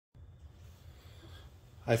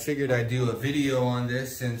I figured I'd do a video on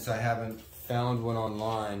this since I haven't found one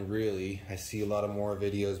online, really. I see a lot of more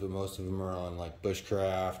videos, but most of them are on like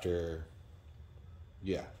bushcraft or,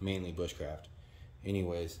 yeah, mainly bushcraft.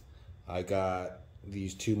 Anyways, I got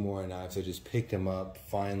these two Mora knives. I just picked them up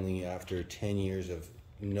finally after 10 years of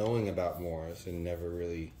knowing about Moras and never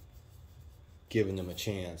really giving them a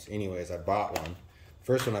chance. Anyways, I bought one.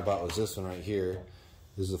 First one I bought was this one right here.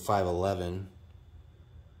 This is a 511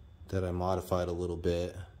 that I modified a little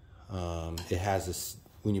bit. It has this,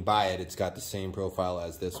 when you buy it, it's got the same profile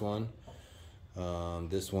as this one.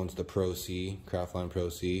 This one's the Pro C, Craftline Pro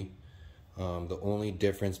C. The only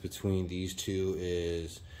difference between these two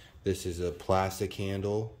is this is a plastic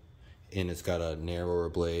handle and it's got a narrower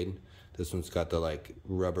blade. This one's got the like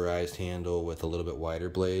rubberized handle with a little bit wider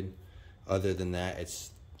blade. Other than that,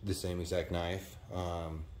 it's the same exact knife.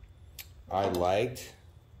 I liked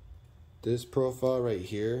this profile right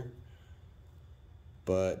here,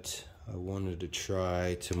 but I wanted to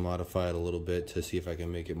try to modify it a little bit to see if I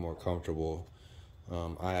can make it more comfortable.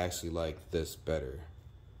 I actually like this better.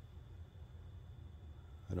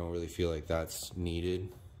 I don't really feel like that's needed,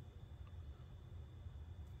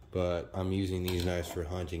 but I'm using these knives for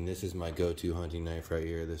hunting. This is my go-to hunting knife right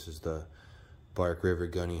here. This is the Bark River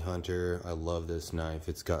Gunny Hunter. I love this knife.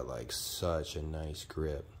 It's got like such a nice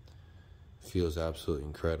grip. Feels absolutely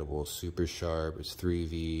incredible. Super sharp. It's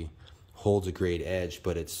 3V. Holds a great edge,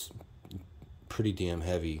 but it's pretty damn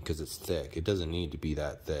heavy because it's thick. It doesn't need to be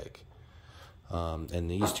that thick. And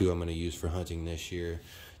these two I'm going to use for hunting this year.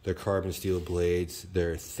 They're carbon steel blades.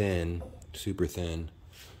 They're thin, super thin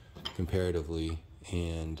comparatively,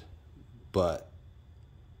 but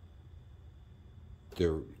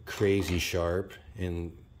they're crazy sharp,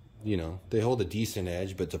 and you know, they hold a decent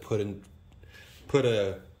edge, but to put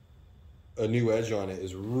a new edge on it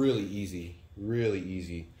is really easy, really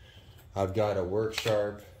easy. I've got a work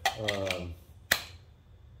sharp,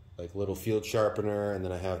 like little field sharpener, and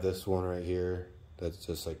then I have this one right here that's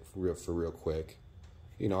just like for real quick.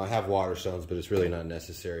 You know, I have Waterstones, but it's really not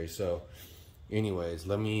necessary. So anyways,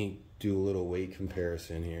 let me do a little weight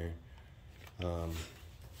comparison here.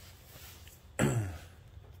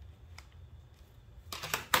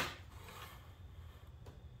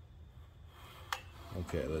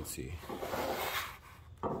 Okay, let's see.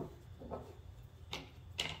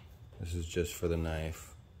 This is just for the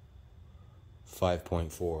knife.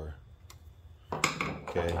 5.4.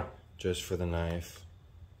 Okay, just for the knife.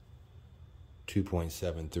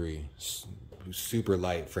 2.73. Super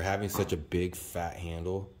light. For having such a big fat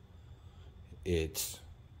handle, it's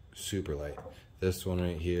super light. This one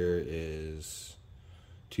right here is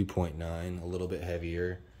 2.9, a little bit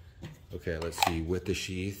heavier. Okay, let's see, with the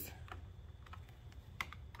sheath,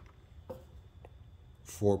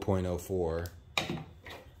 4.04,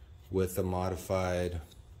 with the modified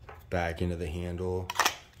back into the handle,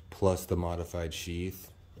 plus the modified sheath.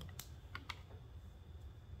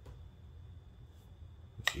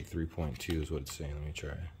 Let's see, 3.2 is what it's saying. Let me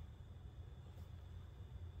try.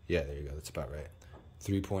 Yeah, there you go. That's about right.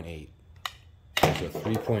 3.8. So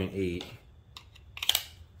 3.8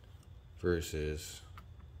 versus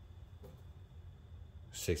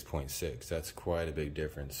 6.6. That's quite a big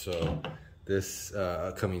difference. So this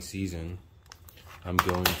upcoming season, I'm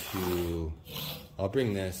going to, I'll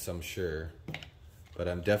bring this, I'm sure, but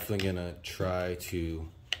I'm definitely gonna try to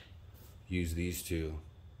use these two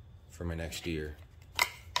for my next deer,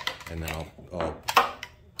 and then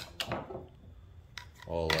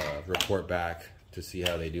I'll report back to see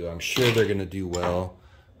how they do. I'm sure they're gonna do well.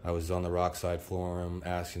 I was on the Rockside forum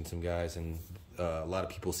asking some guys, and a lot of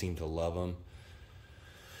people seem to love them.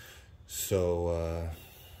 So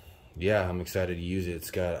yeah, I'm excited to use it.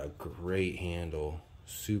 It's got a great handle,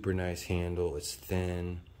 super nice handle. It's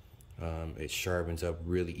thin. It sharpens up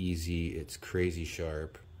really easy. It's crazy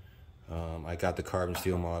sharp. I got the carbon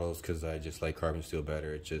steel models because I just like carbon steel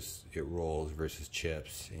better. It rolls versus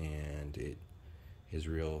chips, and it is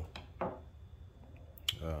real.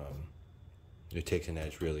 It takes an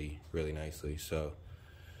edge really, really nicely. So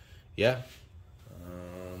yeah,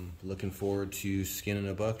 looking forward to skinning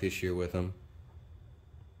a buck this year with them.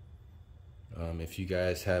 If you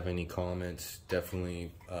guys have any comments,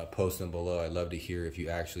 definitely post them below. I'd love to hear if you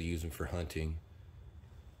actually use them for hunting.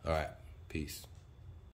 All right, peace.